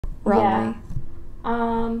wrongly.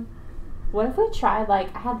 Yeah. What if we tried,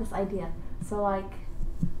 like, I had this idea. So, like,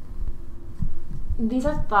 these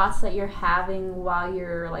are thoughts that you're having while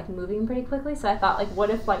you're, like, moving pretty quickly. So I thought, like, what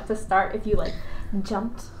if, like, to start, if you, like,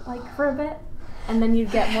 jumped, like, for a bit, and then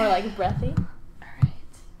you'd get more, like, breathy.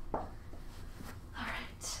 All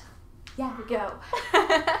right. Yeah. Here we go.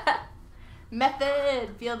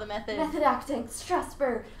 Method. Feel the method. Method acting.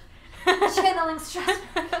 Strasbourg. Channeling Strasbourg.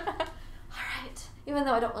 All right. Even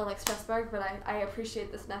though I don't really like Strasbourg, but I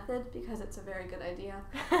appreciate this method because it's a very good idea.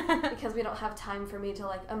 Because we don't have time for me to,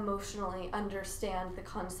 like, emotionally understand the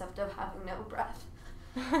concept of having no breath.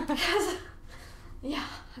 Because, yeah,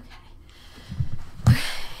 okay.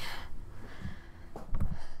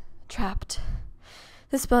 Trapped.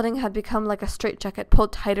 This building had become like a straitjacket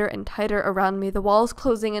pulled tighter and tighter around me, the walls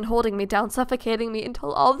closing and holding me down, suffocating me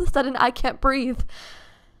until all of a sudden I can't breathe.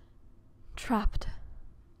 Trapped.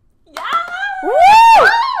 Yeah! Woo!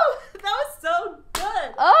 That was so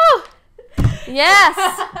good. Oh! Yes!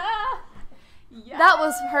 Yes. That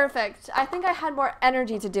was perfect. I think I had more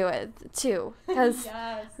energy to do it, too. Because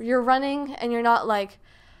Yes. you're running and you're not like,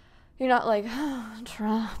 oh,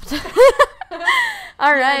 trapped.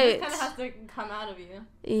 All right. It kind of has to come out of you.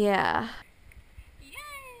 Yeah.